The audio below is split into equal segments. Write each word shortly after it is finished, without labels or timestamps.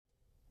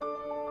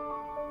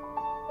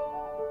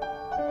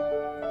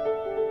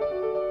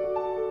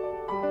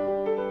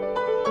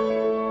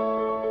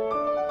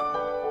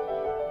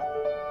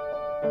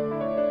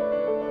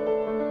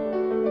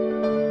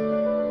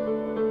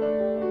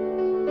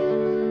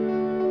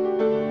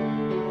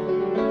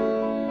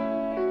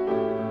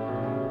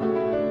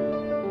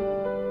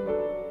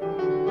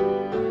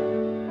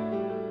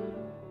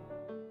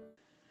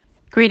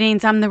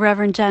Greetings, I'm the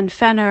Reverend Jen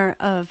Fenner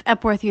of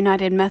Epworth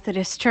United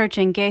Methodist Church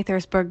in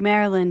Gaithersburg,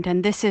 Maryland,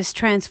 and this is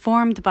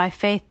Transformed by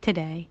Faith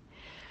Today.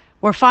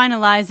 We're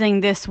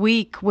finalizing this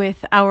week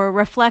with our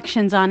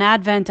reflections on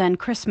Advent and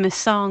Christmas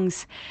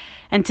songs,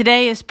 and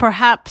today is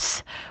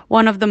perhaps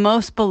one of the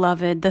most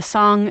beloved, the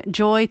song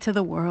Joy to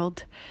the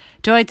World.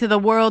 Joy to the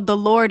world, the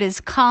Lord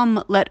is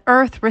come, let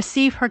earth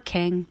receive her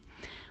King.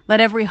 Let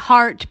every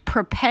heart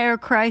prepare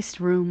Christ's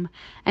room,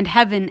 and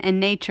heaven and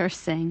nature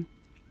sing.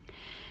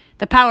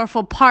 The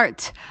powerful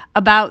part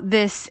about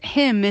this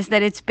hymn is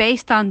that it's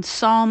based on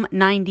Psalm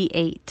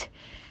 98.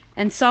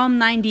 And Psalm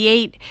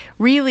 98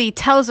 really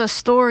tells a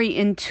story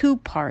in two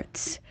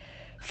parts.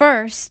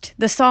 First,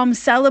 the psalm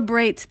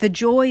celebrates the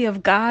joy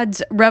of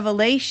God's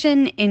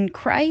revelation in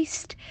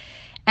Christ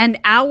and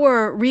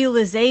our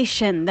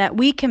realization that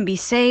we can be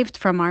saved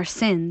from our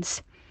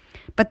sins.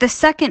 But the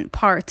second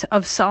part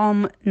of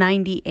Psalm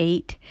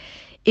 98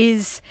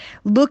 is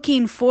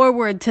looking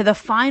forward to the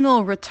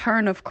final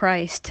return of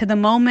Christ, to the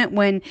moment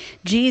when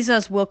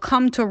Jesus will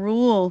come to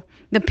rule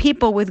the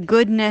people with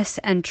goodness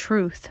and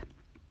truth.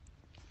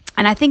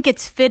 And I think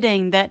it's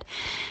fitting that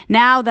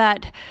now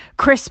that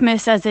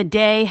Christmas as a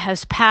day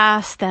has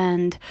passed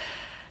and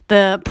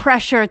the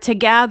pressure to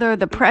gather,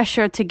 the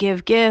pressure to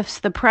give gifts,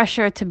 the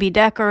pressure to be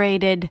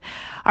decorated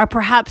are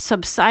perhaps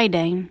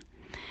subsiding,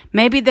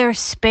 maybe there's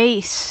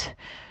space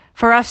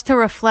for us to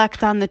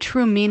reflect on the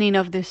true meaning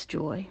of this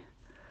joy.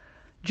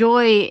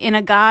 Joy in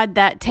a God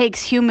that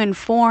takes human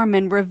form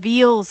and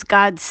reveals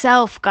God's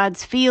self,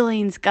 God's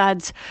feelings,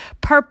 God's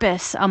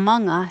purpose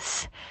among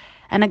us,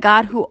 and a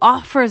God who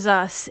offers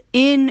us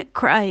in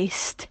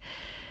Christ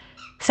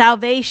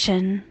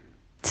salvation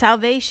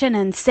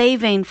and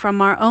saving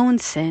from our own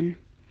sin.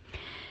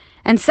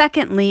 And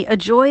secondly, a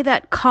joy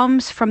that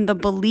comes from the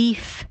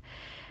belief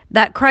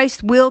that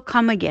Christ will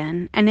come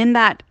again, and in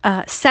that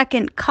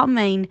second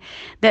coming,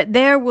 that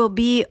there will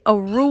be a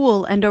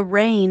rule and a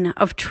reign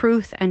of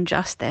truth and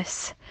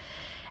justice.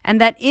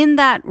 And that in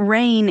that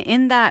reign,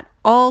 in that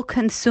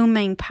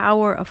all-consuming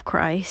power of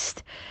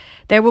Christ,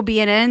 there will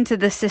be an end to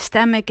the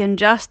systemic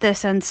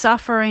injustice and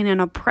suffering and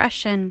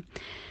oppression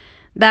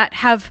that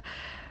have,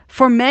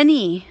 for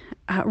many,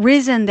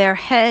 risen their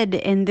head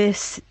in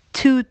this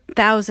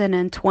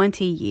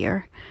 2020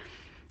 year.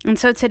 And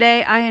so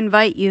today I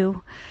invite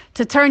you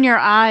to turn your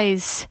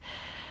eyes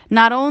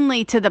not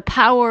only to the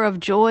power of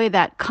joy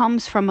that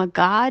comes from a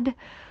God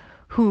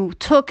who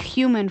took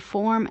human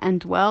form and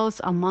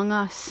dwells among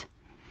us,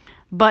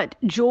 but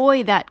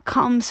joy that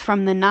comes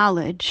from the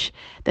knowledge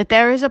that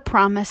there is a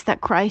promise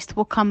that Christ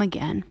will come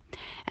again,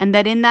 and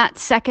that in that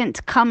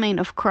second coming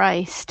of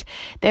Christ,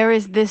 there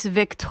is this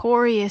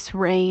victorious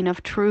reign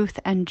of truth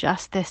and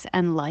justice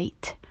and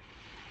light.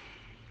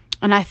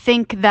 And I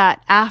think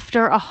that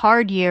after a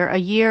hard year, a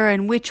year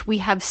in which we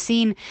have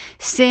seen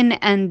sin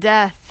and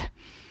death,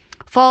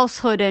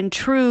 falsehood and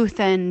truth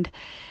and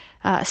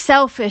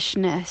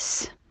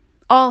selfishness,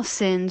 all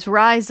sins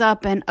rise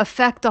up and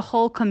affect a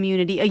whole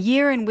community, a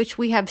year in which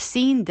we have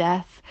seen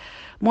death,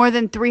 more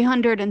than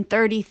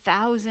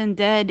 330,000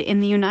 dead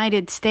in the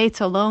United States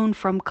alone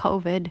from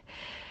COVID.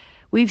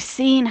 We've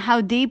seen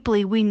how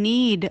deeply we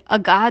need a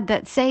God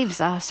that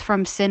saves us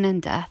from sin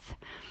and death.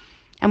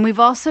 And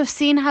we've also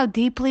seen how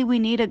deeply we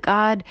need a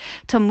God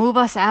to move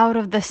us out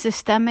of the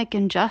systemic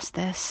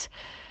injustice,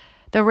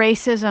 the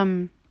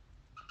racism,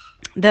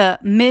 the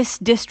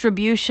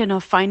misdistribution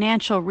of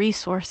financial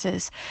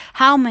resources.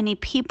 How many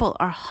people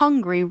are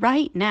hungry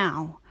right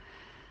now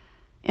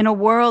in a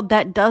world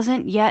that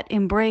doesn't yet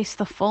embrace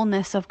the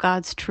fullness of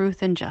God's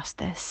truth and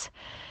justice?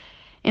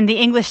 In the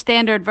English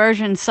Standard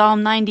Version,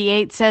 Psalm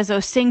 98 says,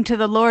 "Oh, sing to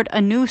the Lord a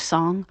new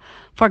song,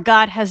 for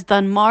God has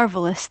done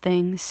marvelous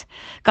things.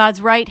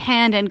 God's right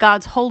hand and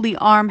God's holy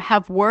arm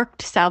have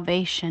worked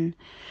salvation.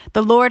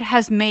 The Lord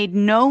has made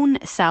known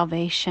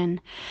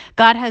salvation.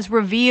 God has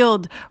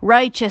revealed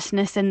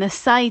righteousness in the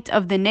sight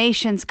of the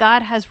nations.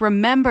 God has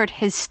remembered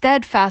his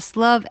steadfast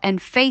love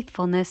and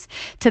faithfulness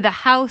to the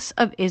house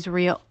of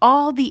Israel.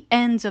 All the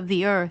ends of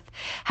the earth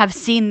have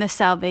seen the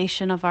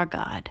salvation of our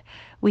God."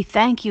 We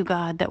thank you,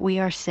 God, that we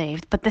are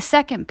saved. But the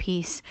second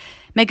piece,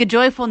 make a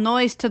joyful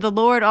noise to the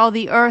Lord, all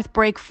the earth,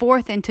 break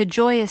forth into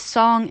joyous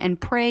song and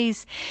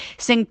praise.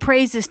 Sing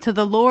praises to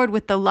the Lord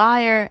with the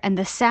lyre and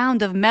the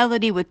sound of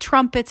melody, with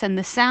trumpets and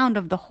the sound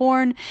of the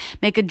horn.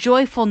 Make a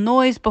joyful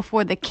noise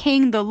before the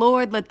King, the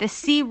Lord. Let the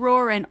sea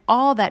roar and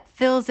all that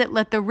fills it.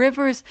 Let the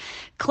rivers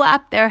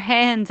clap their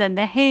hands and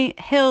the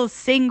hills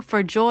sing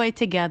for joy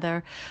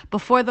together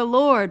before the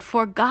Lord,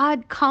 for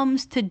God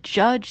comes to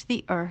judge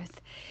the earth.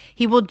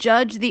 He will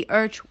judge the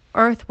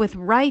earth with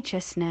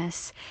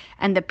righteousness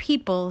and the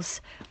peoples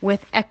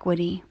with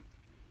equity.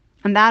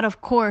 And that,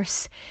 of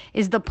course,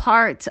 is the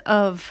part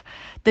of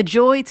the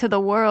joy to the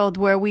world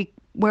where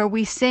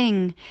we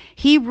sing,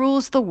 "He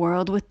rules the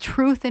world with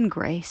truth and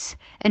grace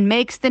and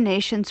makes the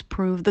nations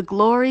prove the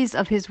glories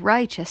of his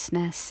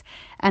righteousness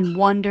and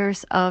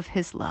wonders of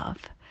his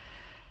love."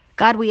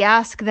 God, we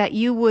ask that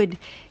you would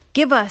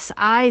give us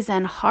eyes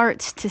and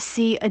hearts to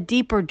see a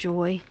deeper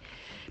joy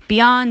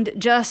beyond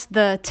just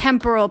the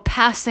temporal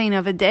passing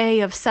of a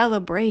day of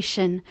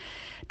celebration,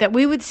 that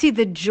we would see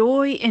the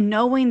joy in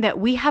knowing that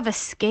we have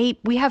escape,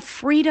 we have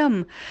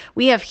freedom,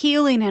 we have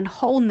healing and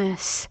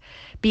wholeness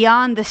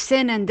beyond the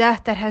sin and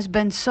death that has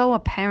been so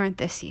apparent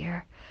this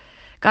year.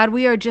 God,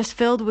 we are just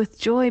filled with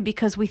joy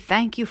because we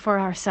thank you for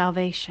our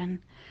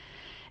salvation.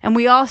 And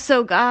we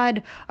also,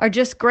 God, are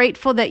just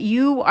grateful that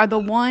you are the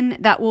one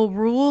that will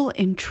rule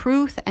in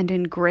truth and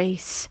in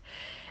grace.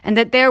 And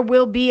that there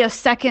will be a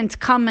second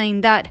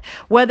coming, that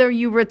whether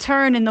you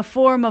return in the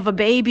form of a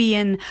baby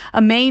in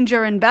a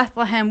manger in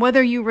Bethlehem,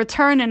 whether you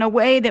return in a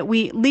way that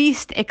we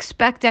least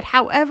expect it,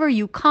 however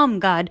you come,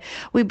 God,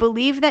 we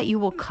believe that you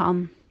will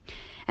come.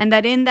 And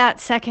that in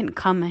that second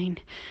coming,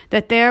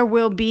 that there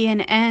will be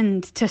an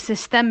end to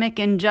systemic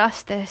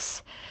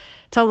injustice,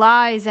 to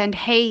lies and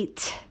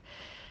hate,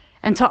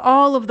 and to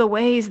all of the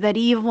ways that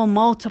evil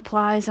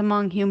multiplies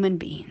among human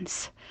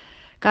beings.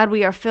 God,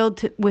 we are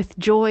filled with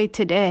joy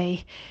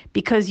today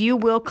because you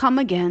will come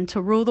again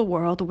to rule the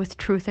world with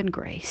truth and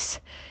grace.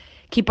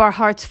 Keep our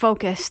hearts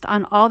focused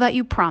on all that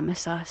you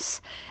promise us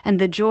and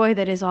the joy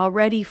that is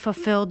already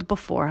fulfilled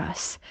before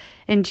us.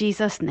 In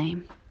Jesus'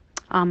 name,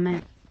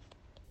 amen.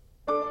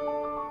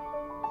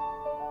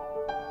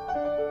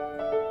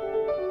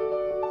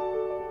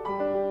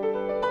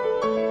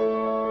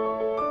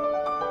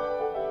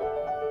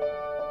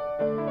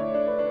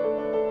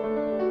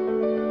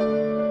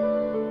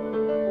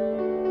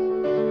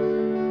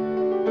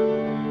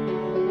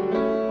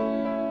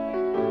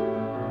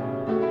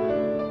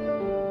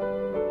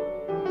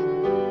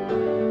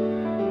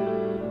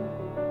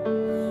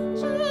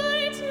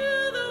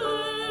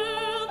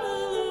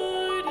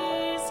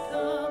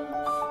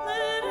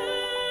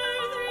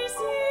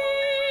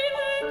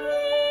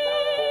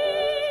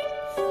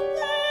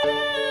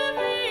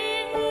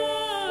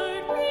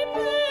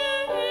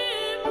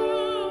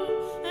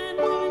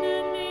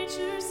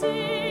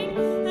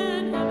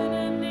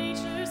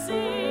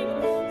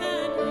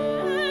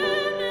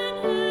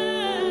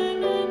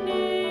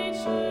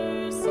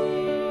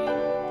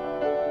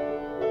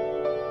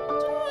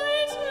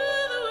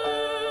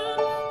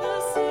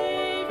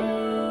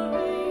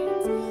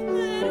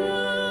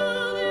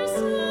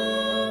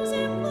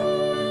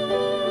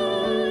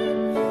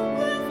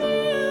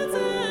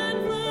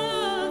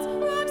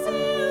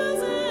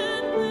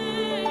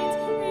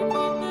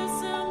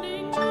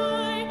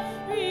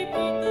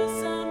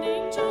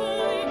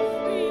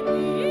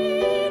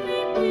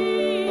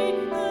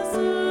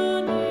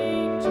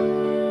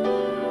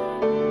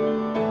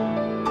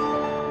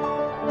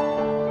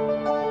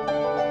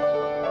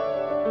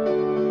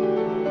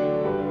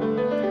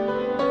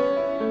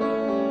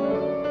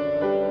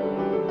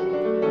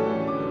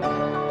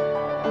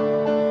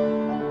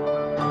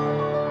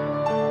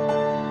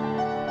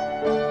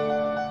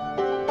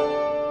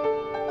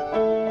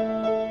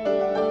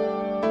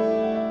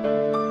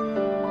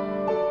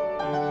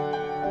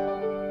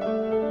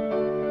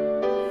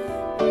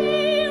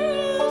 He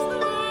rules the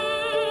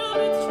world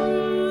with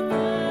truth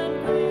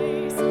and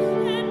grace,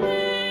 and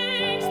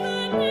makes the